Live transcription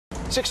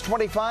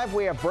6:25,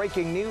 we have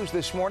breaking news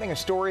this morning, a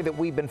story that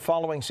we've been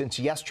following since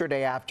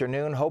yesterday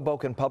afternoon.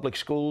 Hoboken public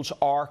schools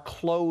are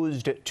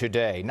closed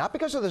today, not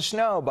because of the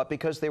snow, but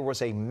because there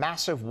was a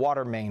massive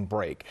water main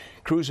break.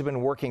 Crews have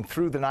been working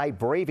through the night,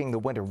 braving the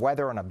winter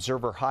weather on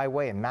Observer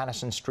Highway and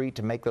Madison Street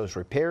to make those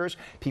repairs.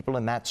 People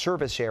in that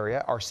service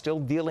area are still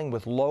dealing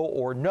with low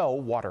or no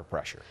water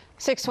pressure.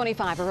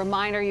 6:25, a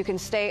reminder you can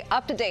stay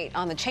up to date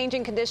on the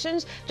changing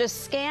conditions.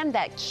 Just scan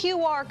that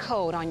QR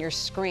code on your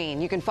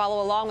screen. You can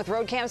follow along with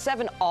RoadCam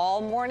 7 all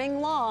morning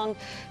long.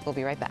 We'll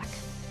be right back.